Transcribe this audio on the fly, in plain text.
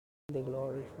the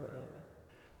glory forever.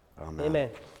 Amen. Amen.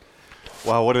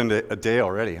 Wow, what a day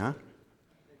already, huh?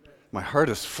 My heart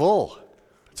is full.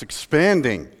 It's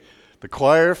expanding. The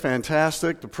choir,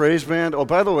 fantastic. The praise band. Oh,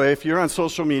 by the way, if you're on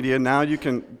social media, now you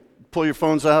can pull your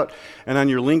phones out, and on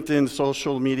your LinkedIn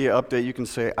social media update, you can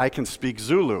say, I can speak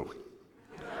Zulu.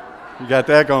 You got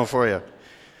that going for you.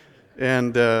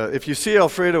 And if you see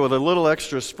Alfredo with a little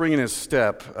extra spring in his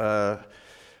step,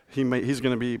 he's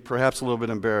going to be perhaps a little bit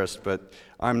embarrassed, but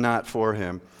I'm not for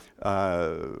him.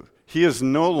 He is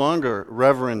no longer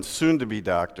Reverend, soon-to-be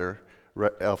Dr.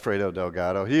 Alfredo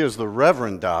Delgado. He is the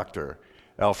Reverend Dr.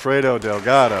 Alfredo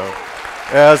Delgado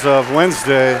as of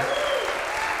Wednesday.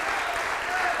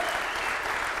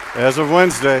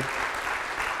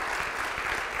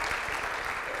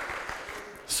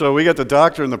 So we got the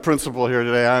doctor and the principal here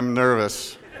today. I'm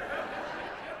nervous.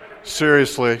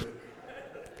 Seriously.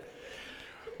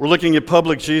 We're looking at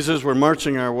public Jesus. We're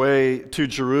marching our way to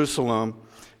Jerusalem.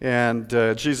 And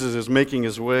Jesus is making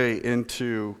his way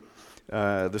into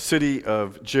the city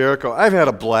of Jericho. I've had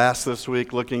a blast this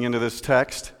week looking into this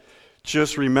text,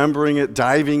 just remembering it,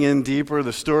 diving in deeper.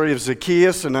 The story of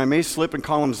Zacchaeus, and I may slip and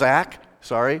call him Zach.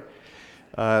 Sorry.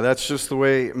 That's just the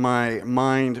way my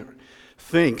mind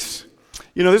thinks.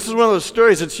 You know, this is one of those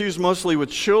stories that's used mostly with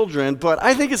children, but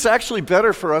I think it's actually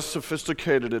better for us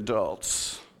sophisticated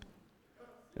adults.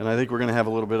 And I think we're going to have a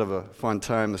little bit of a fun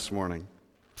time this morning.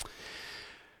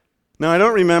 Now, I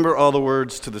don't remember all the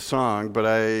words to the song, but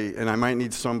I might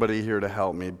need somebody here to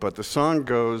help me. But the song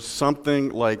goes something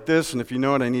like this, and if you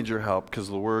know it, I need your help, because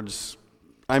the words,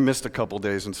 I missed a couple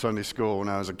days in Sunday school when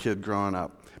I was a kid growing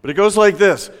up. But it goes like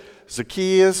this.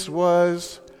 Zacchaeus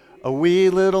was a wee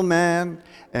little man,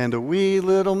 and a wee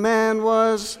little man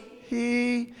was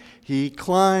he. He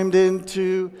climbed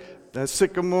into that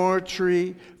sycamore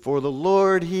tree, for the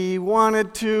Lord he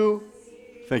wanted to.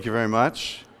 Thank you very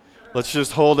much. Let's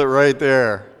just hold it right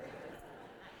there.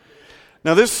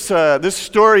 Now, this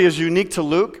story is unique to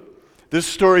Luke. This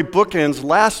story bookends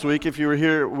last week. If you were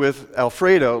here with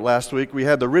Alfredo last week, we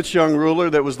had the rich young ruler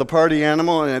that was the party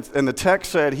animal, and the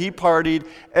text said he partied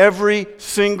every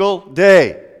single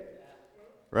day,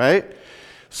 right?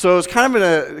 So it's kind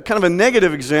of a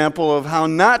negative example of how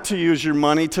not to use your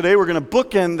money. Today we're going to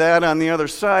bookend that on the other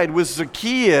side with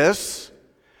Zacchaeus,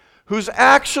 who's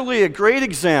actually a great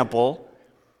example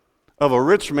of a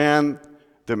rich man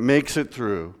that makes it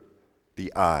through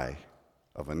the eye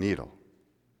of a needle,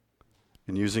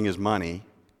 and using his money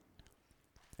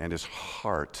and his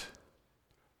heart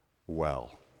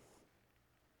well.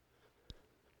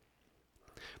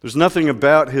 There's nothing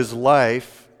about his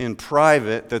life in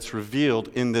private that's revealed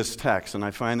in this text, and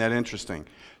I find that interesting.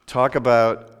 Talk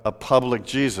about a public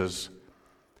Jesus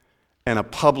and a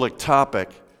public topic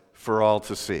for all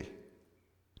to see.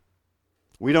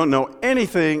 We don't know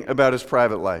anything about his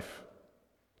private life.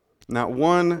 Not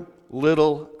one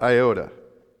little iota.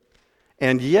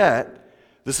 And yet,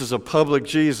 this is a public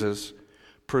Jesus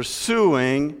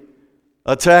pursuing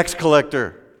a tax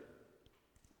collector.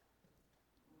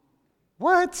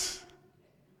 What?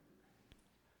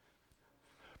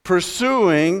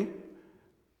 Pursuing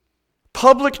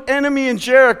public enemy in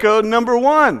Jericho, number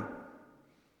one.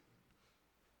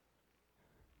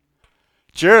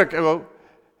 Jericho,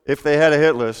 if they had a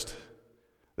hit list,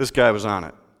 this guy was on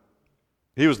it.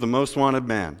 He was the most wanted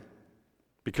man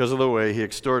because of the way he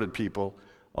extorted people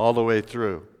all the way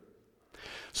through.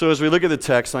 So as we look at the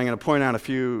text, I'm going to point out a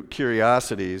few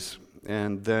curiosities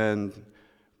and then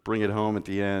bring it home at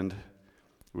the end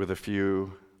with a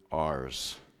few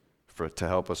R's to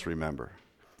help us remember.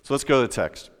 So let's go to the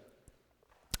text.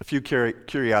 A few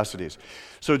curiosities.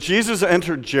 So Jesus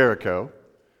entered Jericho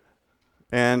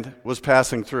and was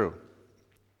passing through.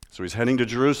 So he's heading to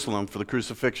Jerusalem for the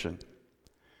crucifixion.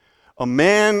 A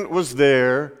man was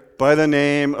there by the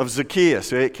name of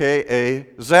Zacchaeus, a.k.a.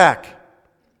 Zach.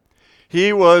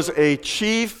 He was a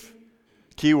chief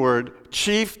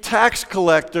tax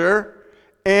collector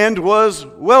and was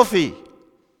wealthy.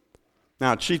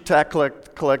 Now, chief tax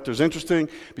collector is interesting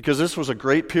because this was a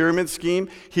great pyramid scheme.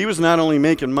 He was not only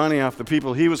making money off the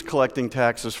people he was collecting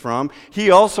taxes from, he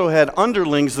also had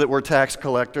underlings that were tax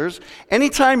collectors.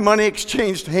 Anytime money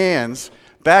exchanged hands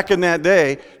back in that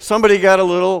day, somebody got a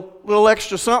little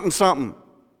extra something,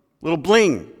 little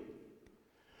bling.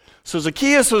 So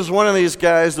Zacchaeus was one of these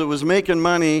guys that was making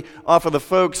money off of the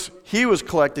folks he was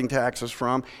collecting taxes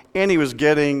from, and he was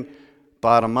getting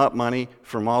bottom-up money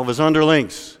from all of his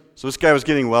underlings. So this guy was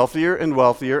getting wealthier and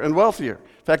wealthier and wealthier.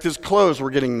 In fact, his clothes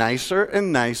were getting nicer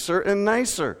and nicer and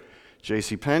nicer.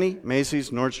 JCPenney,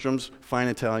 Macy's, Nordstrom's, fine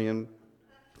Italian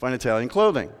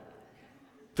clothing.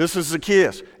 This is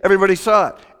Zacchaeus. Everybody saw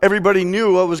it. Everybody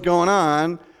knew what was going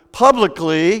on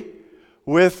publicly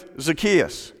with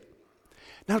Zacchaeus.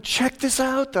 Now check this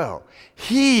out, though.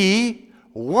 He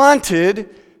wanted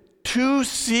to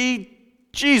see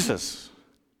Jesus.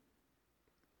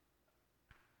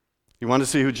 He wanted to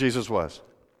see who Jesus was.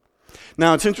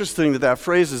 Now, it's interesting that that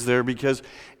phrase is there because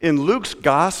in Luke's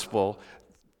gospel,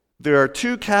 there are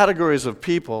two categories of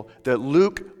people that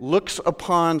Luke looks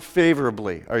upon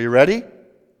favorably. Are you ready?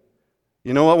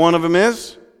 You know what one of them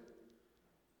is?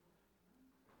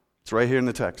 It's right here in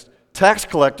the text. Tax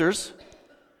collectors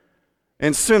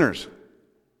and sinners.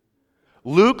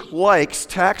 Luke likes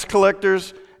tax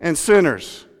collectors and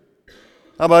sinners.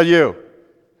 How about you?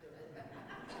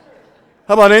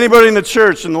 How about anybody in the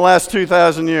church in the last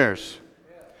 2,000 years?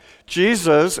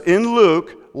 Jesus, in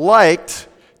Luke, liked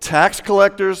tax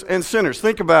collectors and sinners.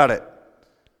 Think about it.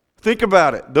 Think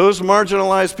about it. Those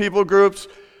marginalized people groups,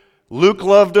 Luke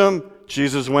loved them.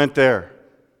 Jesus went there.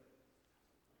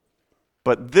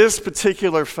 But this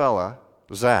particular fella,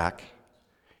 Zach,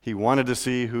 he wanted to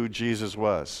see who Jesus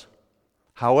was.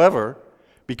 However,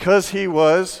 because he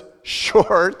was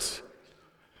short,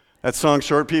 that song,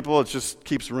 Short People, it just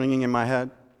keeps ringing in my head.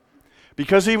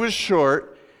 Because he was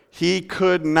short, he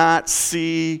could not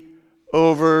see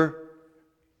over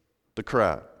the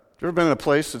crowd. You ever been in a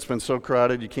place that's been so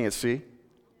crowded you can't see?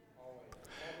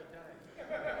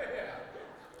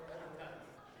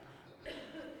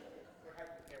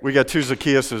 We got two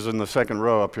Zacchaeuses in the second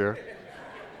row up here.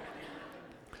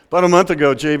 About a month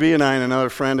ago, JB and I and another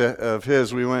friend of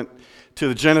his, we went to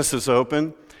the Genesis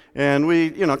Open, and we,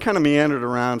 kind of meandered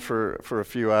around for a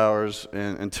few hours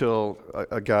until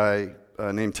a guy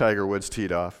named Tiger Woods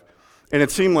teed off. And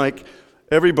it seemed like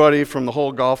everybody from the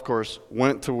whole golf course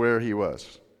went to where he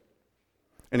was.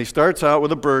 And he starts out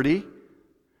with a birdie,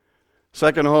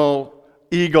 second hole,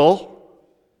 eagle,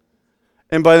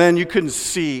 and by then you couldn't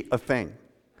see a thing.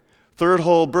 Third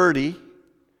hole, birdie,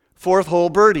 fourth hole,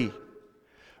 birdie.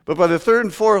 But by the third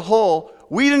and fourth hole,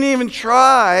 we didn't even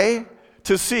try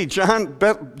to see.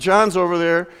 John's over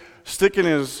there sticking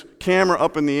his camera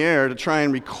up in the air to try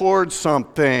and record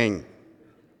something.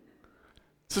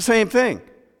 It's the same thing.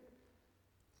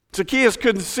 Zacchaeus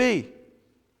couldn't see.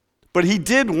 But he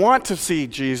did want to see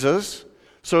Jesus.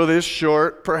 So this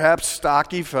short, perhaps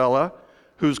stocky fella,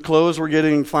 whose clothes were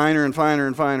getting finer and finer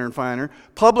and finer and finer,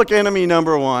 public enemy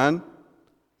number one,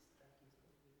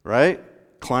 right?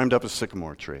 Climbed up a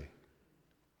sycamore tree.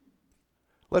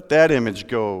 Let that image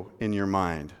go in your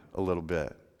mind a little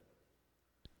bit.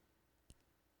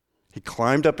 He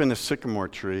climbed up in a sycamore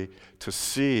tree to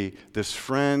see this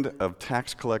friend of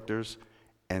tax collectors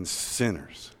and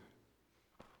sinners.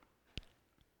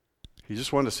 He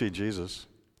just wanted to see Jesus.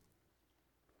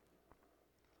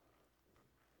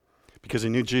 Because he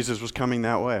knew Jesus was coming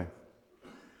that way.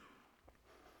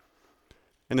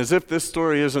 And as if this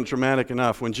story isn't dramatic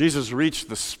enough, when Jesus reached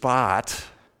the spot,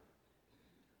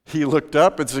 he looked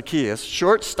up at Zacchaeus,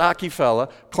 short, stocky fella,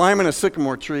 climbing a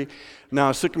sycamore tree.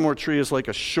 Now, a sycamore tree is like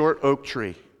a short oak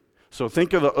tree. So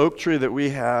think of the oak tree that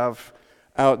we have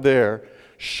out there,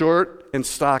 short and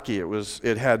stocky.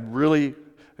 It had really,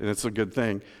 and it's a good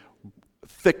thing,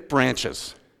 thick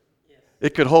branches.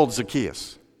 It could hold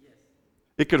Zacchaeus.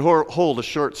 It could hold a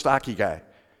short, stocky guy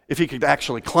if he could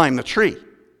actually climb the tree,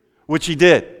 which he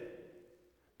did.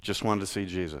 Just wanted to see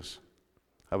Jesus.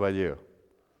 How about you?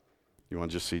 You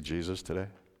want to just see Jesus today?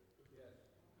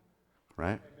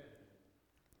 Right?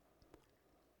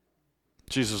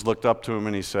 Jesus looked up to him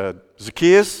and he said,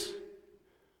 Zacchaeus,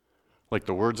 like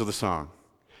the words of the song,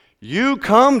 you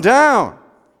come down.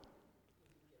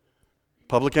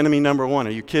 Public enemy number one.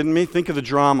 Are you kidding me? Think of the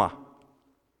drama.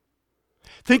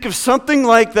 Think of something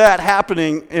like that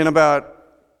happening in about,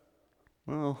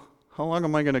 how long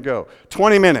am I going to go?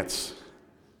 20 minutes.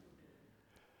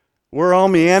 We're all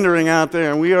meandering out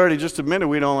there, and we already just admitted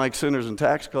we don't like sinners and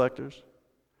tax collectors.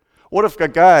 What if a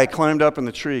guy climbed up in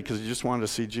the tree because he just wanted to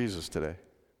see Jesus today?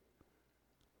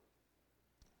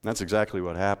 That's exactly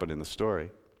what happened in the story.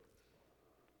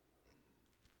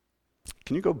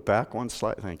 Can you go back one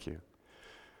slide? Thank you.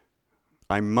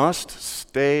 I must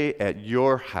stay at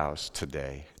your house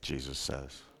today, Jesus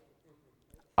says.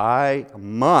 I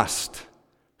must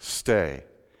stay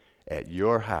at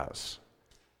your house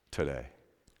today.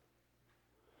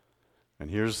 And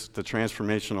here's the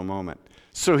transformational moment.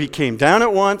 So he came down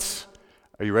at once.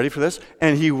 Are you ready for this?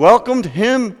 And he welcomed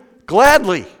him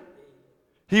gladly.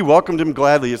 He welcomed him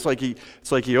gladly. It's like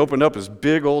he opened up his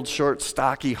big, old, short,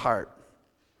 stocky heart.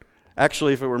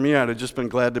 Actually, if it were me, I'd have just been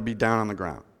glad to be down on the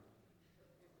ground.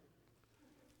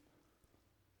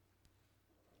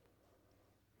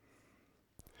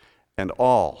 And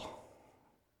all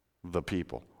the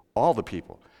people. All the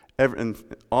people. And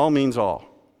all means all.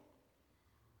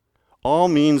 All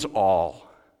means all.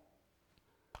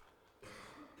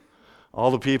 All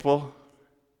the people,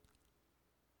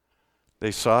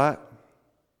 they saw it,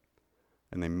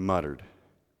 and they muttered.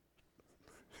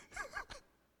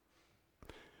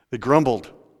 They grumbled.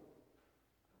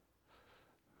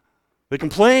 They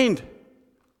complained.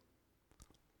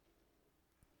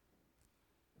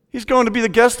 He's going to be the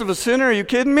guest of a sinner. Are you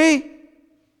kidding me?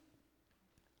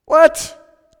 What?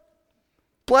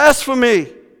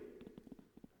 Blasphemy.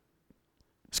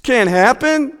 This can't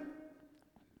happen.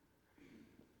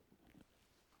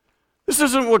 This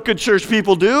isn't what good church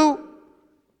people do.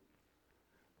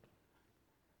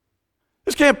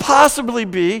 This can't possibly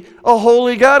be a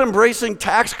holy God embracing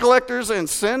tax collectors and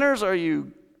sinners. Are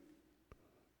you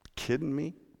kidding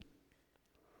me?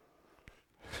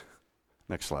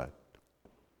 Next slide.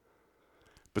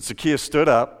 But Zacchaeus stood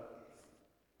up.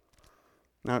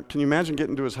 Now, can you imagine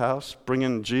getting to his house,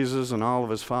 bringing Jesus and all of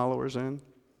his followers in?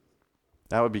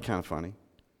 That would be kind of funny,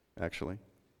 actually.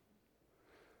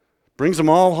 Brings them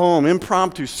all home,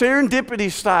 impromptu,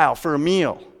 serendipity style for a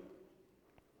meal.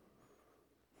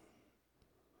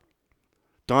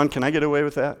 Dawn, can I get away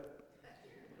with that?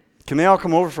 Can they all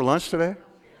come over for lunch today?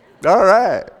 All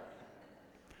right.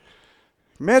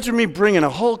 Imagine me bringing a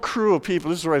whole crew of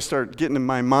people. This is where I start getting in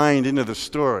my mind into the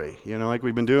story, like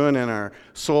we've been doing in our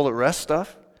Soul at Rest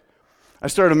stuff. I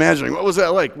started imagining, what was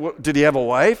that like? Did he have a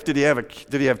wife? Did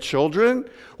he have children?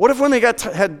 What if when they got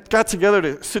together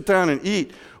to sit down and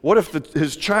eat, what if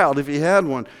his child, if he had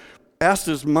one, asked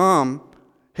his mom,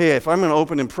 "Hey, if I'm going to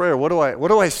open in prayer, what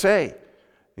do I say?"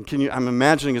 And I'm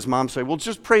imagining his mom say, "Well,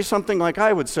 just pray something like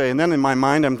I would say." And then in my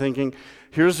mind, I'm thinking,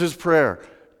 here's his prayer.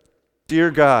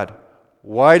 "Dear God,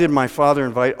 why did my father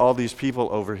invite all these people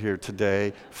over here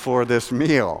today for this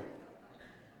meal?"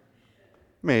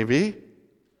 Maybe.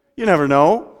 You never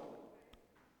know.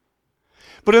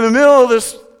 But in the middle of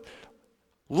this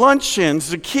luncheon,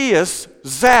 Zacchaeus,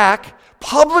 Zach,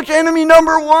 public enemy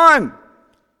number one,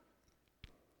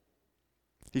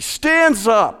 he stands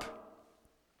up,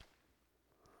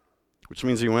 which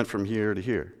means he went from here to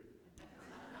here.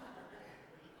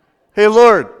 "Hey,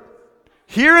 Lord,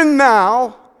 here and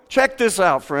now," check this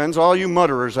out, friends, all you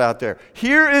mutterers out there.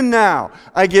 "Here and now,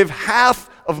 I give half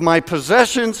of my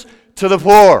possessions to the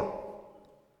poor."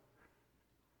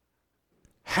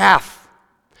 Half.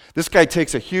 This guy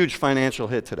takes a huge financial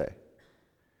hit today.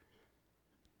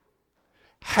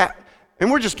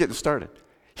 And we're just getting started.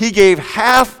 He gave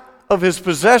half of his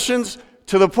possessions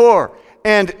to the poor.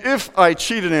 And if I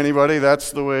cheated anybody,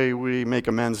 that's the way we make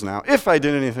amends now. If I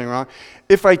did anything wrong,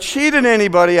 if I cheated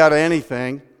anybody out of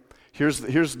anything, here's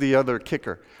the other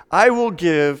kicker. I will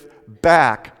give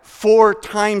back 4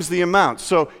 times the amount.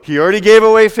 So he already gave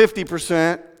away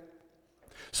 50%.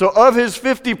 So of his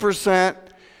 50%,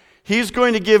 he's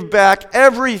going to give back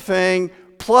everything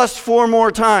plus 4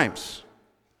 more times.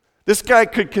 This guy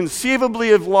could conceivably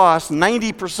have lost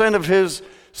 90% of his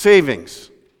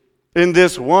savings in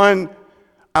this one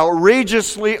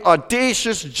outrageously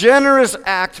audacious, generous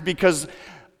act because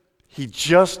he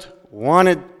just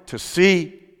wanted to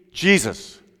see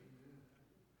Jesus.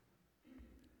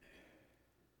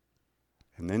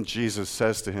 And then Jesus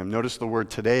says to him, notice the word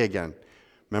 "today" again.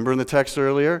 Remember in the text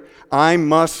earlier? "I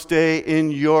must stay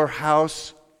in your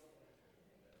house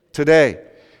today."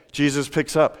 Jesus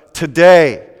picks up,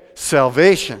 "Today,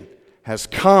 salvation has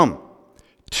come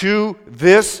to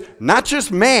this," not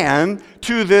just man,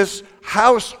 "to this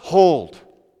household."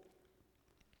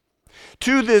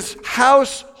 To this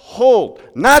household.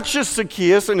 Not just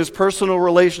Zacchaeus and his personal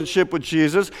relationship with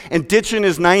Jesus and ditching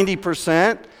his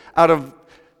 90% out of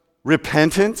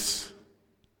repentance,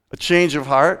 a change of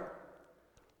heart.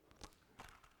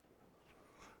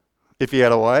 If he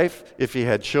had a wife, if he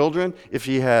had children, if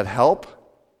he had help.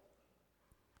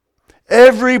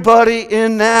 Everybody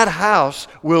in that house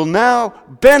will now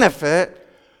benefit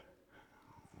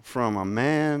from a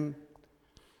man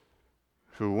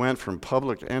who went from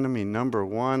public enemy number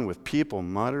one with people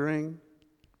muttering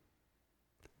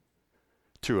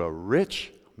to a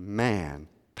rich man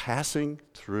passing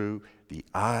through the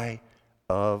eye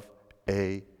of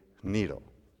a needle.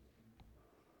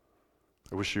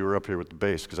 I wish you were up here with the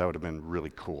bass because that would have been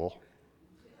really cool.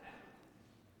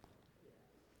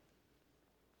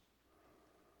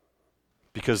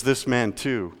 Because this man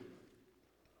too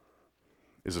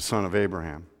is a son of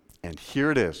Abraham. And here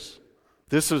it is.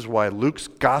 This is why Luke's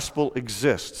gospel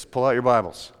exists. Pull out your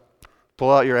Bibles.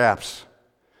 Pull out your apps.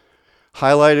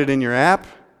 Highlight it in your app,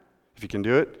 if you can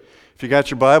do it. If you got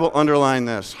your Bible, underline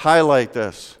this. Highlight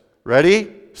this.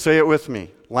 Ready? Say it with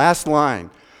me. Last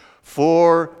line.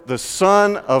 For the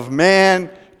Son of Man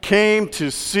came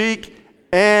to seek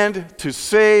and to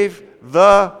save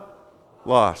the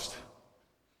lost.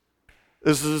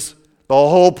 This is the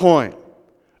whole point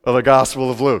of the Gospel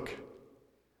of Luke.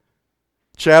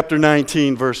 Chapter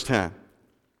 19, verse 10.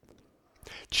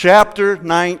 Chapter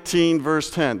 19, verse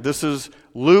 10. This is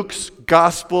Luke's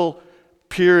gospel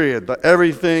period.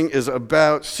 Everything is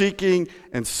about seeking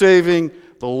and saving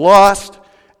the lost.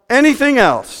 Anything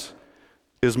else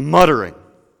is muttering.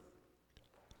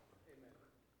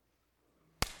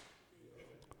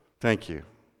 Thank you.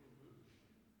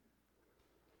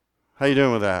 How you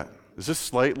doing with that? Is this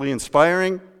slightly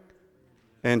inspiring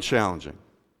and challenging?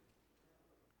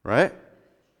 Right?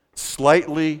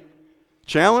 Slightly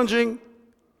challenging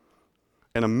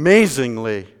and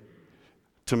amazingly,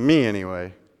 to me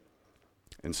anyway,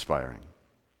 inspiring.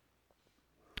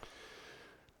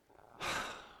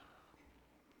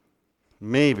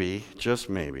 Maybe, just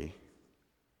maybe,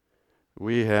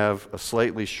 we have a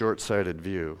slightly short-sighted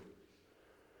view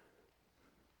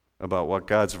about what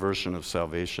God's version of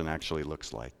salvation actually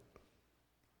looks like.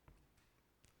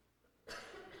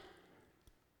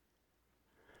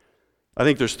 I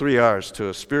think there's 3 R's to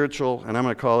a spiritual, and I'm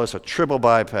going to call this a triple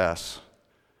bypass.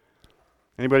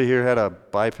 Anybody here had a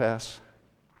bypass?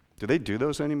 Do they do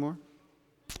those anymore?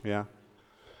 Yeah.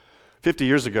 50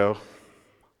 years ago,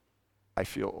 I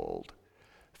feel old.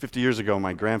 50 years ago,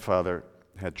 my grandfather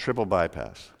had triple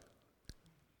bypass.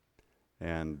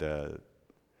 And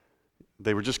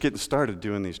they were just getting started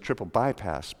doing these triple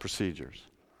bypass procedures.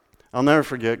 I'll never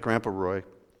forget Grandpa Roy,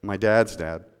 my dad's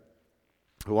dad,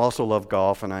 who also loved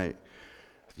golf, and I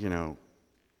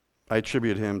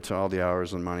attribute him to all the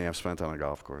hours and money I've spent on a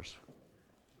golf course.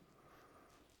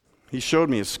 He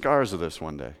showed me his scars of this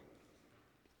one day.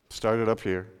 Started up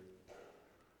here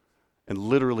and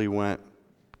literally went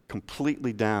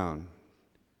completely down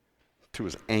to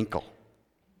his ankle.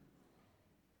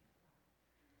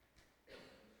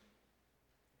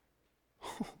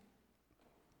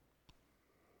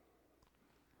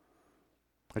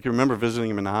 I can remember visiting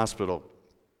him in the hospital.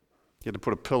 He had to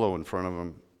put a pillow in front of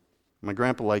him. My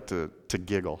grandpa liked to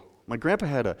giggle. My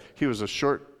grandpa he was a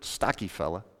short, stocky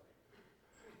fella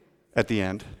at the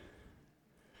end.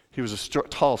 He was a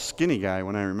tall, skinny guy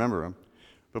when I remember him.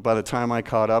 But by the time I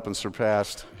caught up and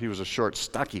surpassed, he was a short,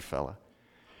 stocky fella.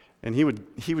 And he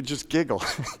would just giggle.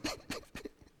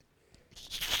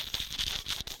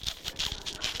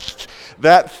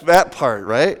 That part,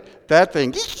 right? That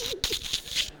thing.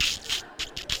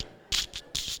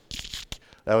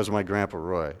 That was my Grandpa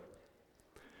Roy.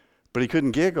 But he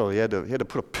couldn't giggle. He had to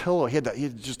put a pillow. He had to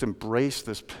just embrace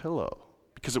this pillow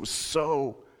because it was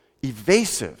so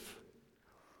evasive.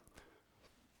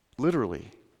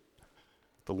 Literally,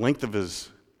 the length of his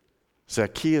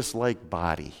Zacchaeus-like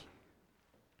body.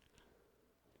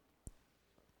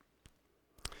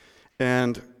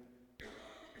 And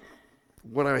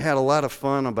what I had a lot of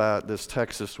fun about this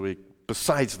text this week,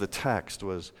 besides the text,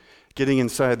 was getting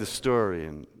inside the story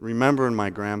and remembering my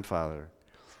grandfather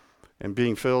and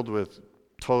being filled with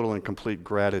total and complete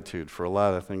gratitude for a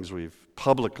lot of the things we've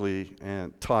publicly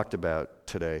and talked about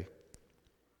today.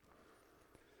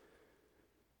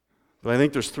 But I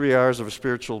think there's 3 R's of a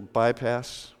spiritual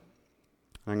bypass.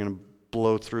 I'm going to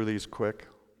blow through these quick.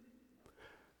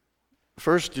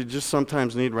 First, you just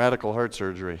sometimes need radical heart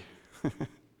surgery.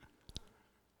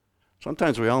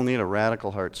 Sometimes we all need a radical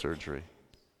heart surgery.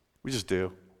 We just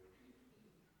do.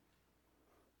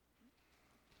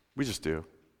 We just do.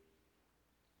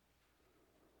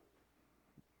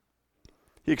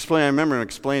 I remember him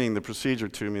explaining the procedure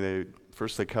to me.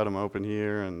 First they cut him open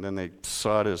here, and then they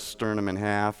sawed his sternum in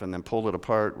half, and then pulled it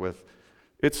apart with,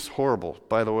 it's horrible,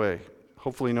 by the way.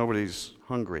 Hopefully nobody's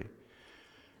hungry.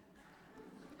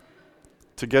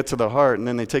 To get to the heart, and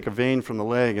then they take a vein from the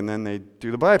leg, and then they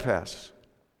do the bypass.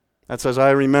 That's as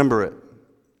I remember it.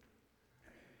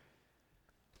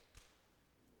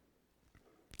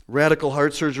 Radical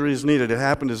heart surgery is needed. It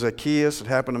happened to Zacchaeus, it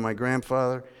happened to my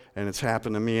grandfather, and it's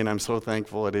happened to me, and I'm so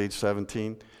thankful at age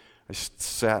 17. I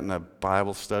sat in a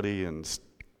Bible study, and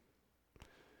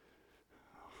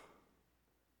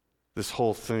this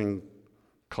whole thing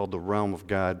called the realm of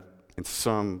God in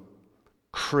some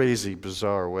crazy,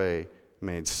 bizarre way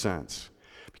made sense.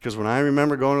 Because when I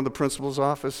remember going to the principal's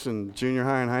office in junior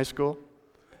high and high school,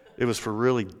 it was for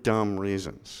really dumb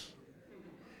reasons.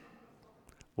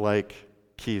 Like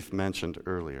Keith mentioned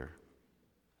earlier.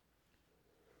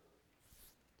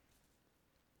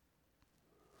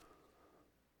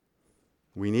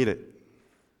 We need it.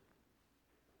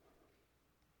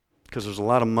 Because there's a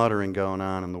lot of muttering going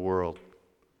on in the world.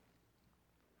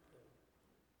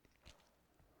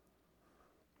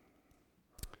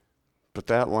 But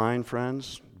that line,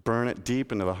 friends, burn it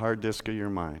deep into the hard disk of your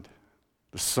mind.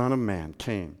 The Son of Man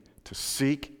came to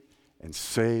seek and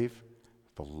save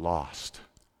the lost.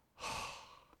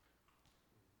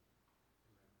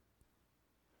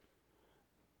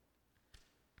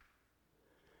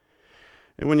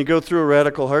 And when you go through a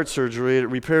radical heart surgery, it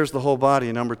repairs the whole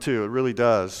body, number 2. It really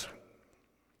does.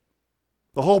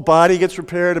 The whole body gets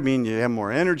repaired. I mean, you have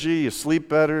more energy, you sleep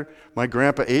better. My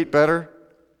grandpa ate better.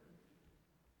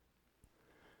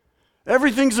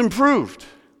 Everything's improved.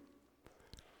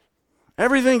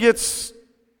 Everything gets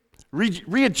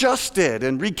readjusted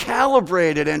and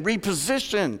recalibrated and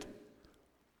repositioned.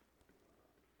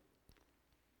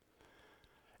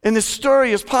 And this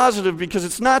story is positive because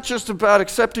it's not just about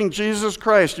accepting Jesus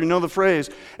Christ, you know the phrase,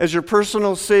 as your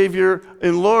personal Savior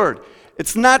and Lord.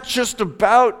 It's not just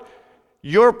about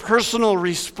your personal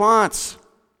response.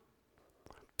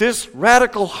 This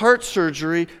radical heart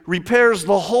surgery repairs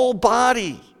the whole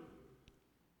body.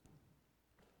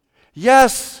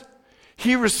 Yes,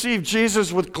 he received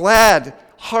Jesus with glad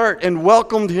heart and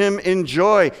welcomed him in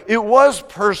joy. It was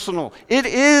personal. It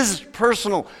is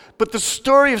personal. But the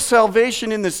story of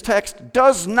salvation in this text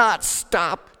does not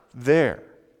stop there.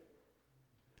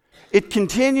 It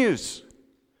continues.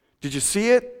 Did you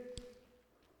see it?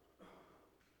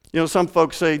 You know, some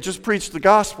folks say, just preach the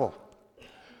gospel.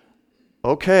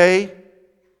 Okay,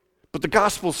 but the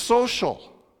gospel's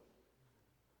social.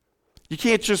 You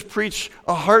can't just preach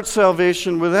a heart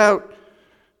salvation without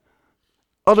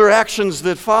other actions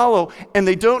that follow, and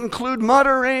they don't include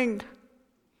muttering.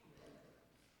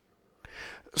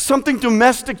 Something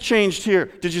domestic changed here.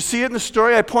 Did you see it in the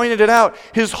story? I pointed it out.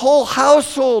 His whole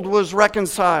household was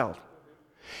reconciled.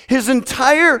 His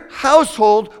entire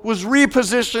household was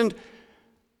repositioned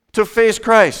to face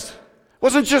Christ. It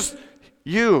wasn't just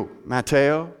you,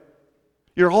 Matteo.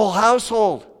 Your whole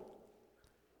household.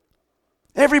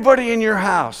 Everybody in your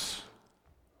house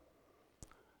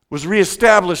was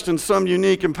reestablished in some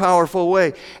unique and powerful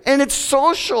way. And it's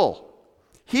social.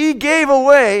 He gave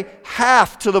away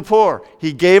half to the poor.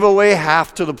 He gave away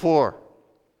half to the poor.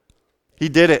 He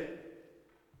did it.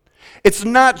 It's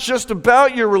not just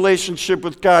about your relationship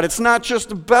with God. It's not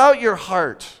just about your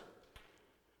heart.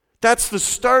 That's the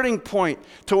starting point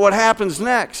to what happens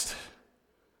next.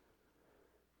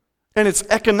 And it's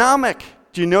economic.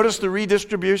 Do you notice the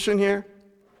redistribution here?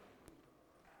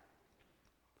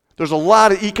 There's a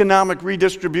lot of economic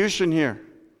redistribution here.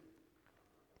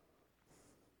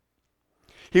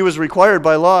 He was required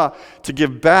by law to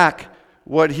give back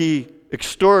what he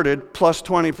extorted plus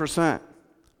 20%.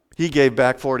 He gave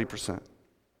back 40%.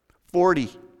 40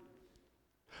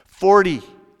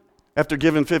 after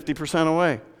giving 50%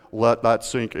 away. Let that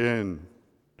sink in.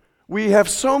 We have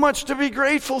so much to be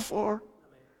grateful for.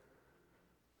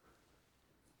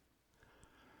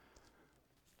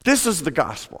 This is the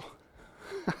gospel.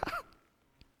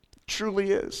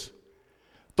 Truly is.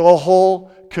 The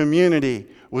whole community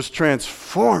was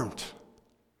transformed.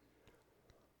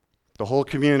 The whole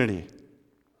community.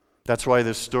 That's why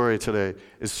this story today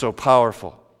is so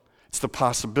powerful. It's the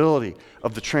possibility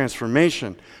of the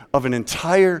transformation of an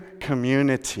entire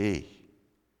community.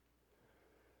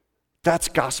 That's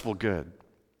gospel good.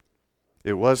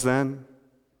 It was then,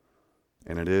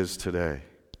 and it is today.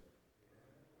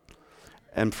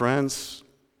 And friends,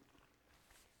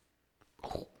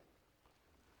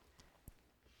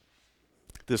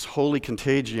 this holy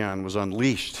contagion was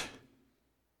unleashed.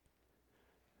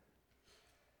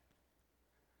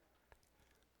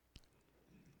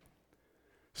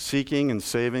 Seeking and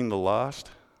saving the lost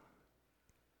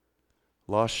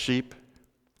sheep,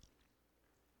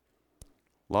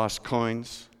 lost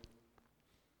coins,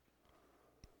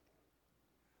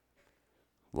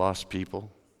 lost people.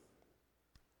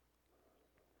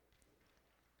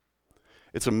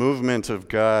 It's a movement of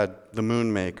God, the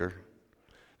moon maker,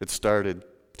 that started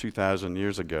 2,000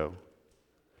 years ago,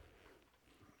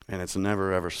 and it's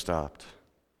never ever stopped.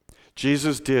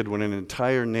 Jesus did what an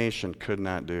entire nation could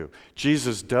not do.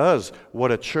 Jesus does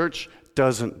what a church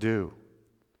doesn't do.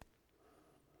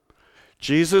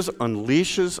 Jesus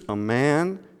unleashes a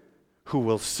man who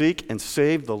will seek and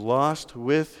save the lost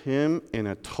with him in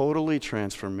a totally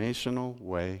transformational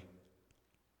way.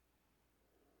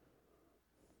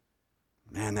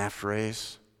 Man, that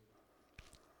phrase.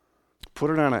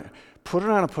 Put it on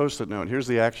a Post-it note. Here's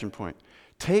the action point.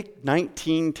 Take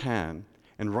 1910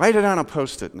 and write it on a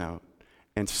Post-it note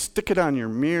and stick it on your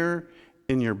mirror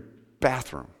in your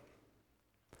bathroom.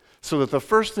 So that the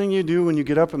first thing you do when you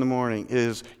get up in the morning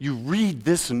is you read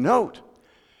this note.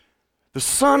 The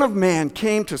Son of Man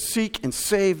came to seek and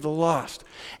save the lost.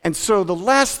 And so the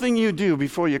last thing you do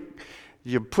before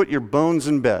you put your bones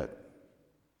in bed,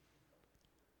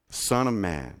 Son of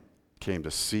Man came to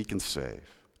seek and save.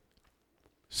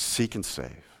 Seek and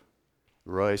save.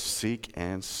 Roy, seek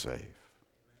and save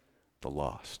the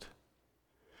lost.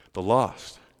 The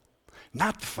lost.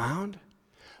 Not the found,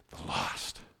 the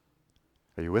lost.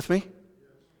 Are you with me?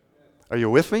 Are you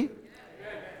with me?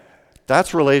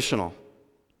 That's relational.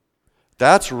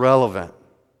 That's relevant.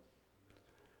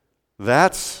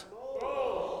 That's,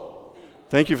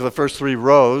 thank you for the first 3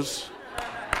 rows.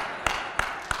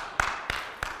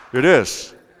 It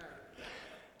is.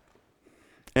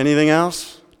 Anything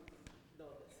else?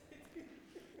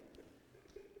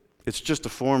 It's just a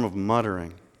form of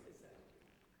muttering.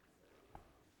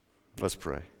 Let's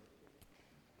pray.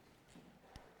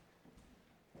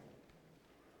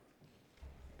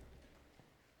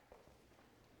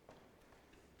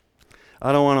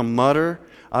 I don't want to mutter.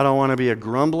 I don't want to be a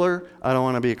grumbler. I don't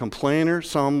want to be a complainer.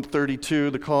 Psalm 32,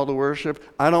 the call to worship.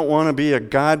 I don't want to be a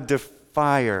God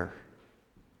defier.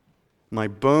 My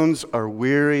bones are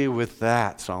weary with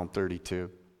that, Psalm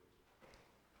 32.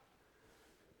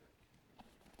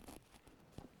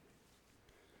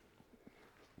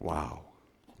 Wow.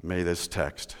 May this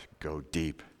text go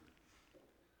deep.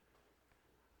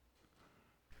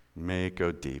 May it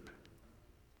go deep.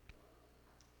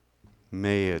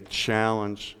 May it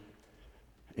challenge,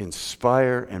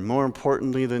 inspire, and more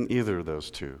importantly than either of those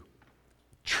two,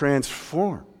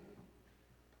 transform.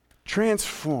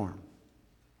 Transform.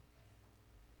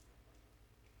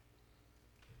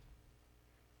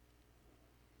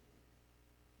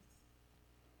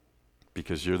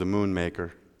 Because you're the moon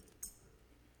maker.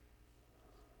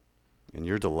 And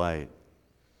your delight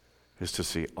is to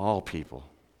see all people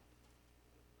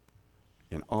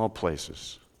in all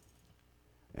places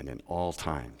and in all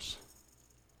times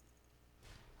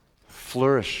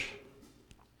flourish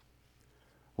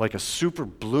like a super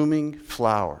blooming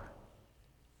flower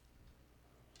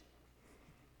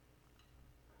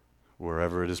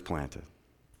wherever it is planted.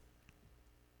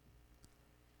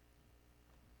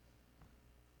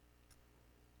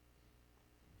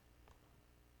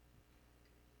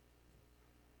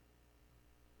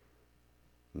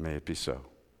 May it be so.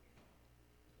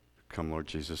 Come, Lord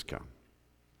Jesus, come.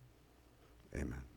 Amen.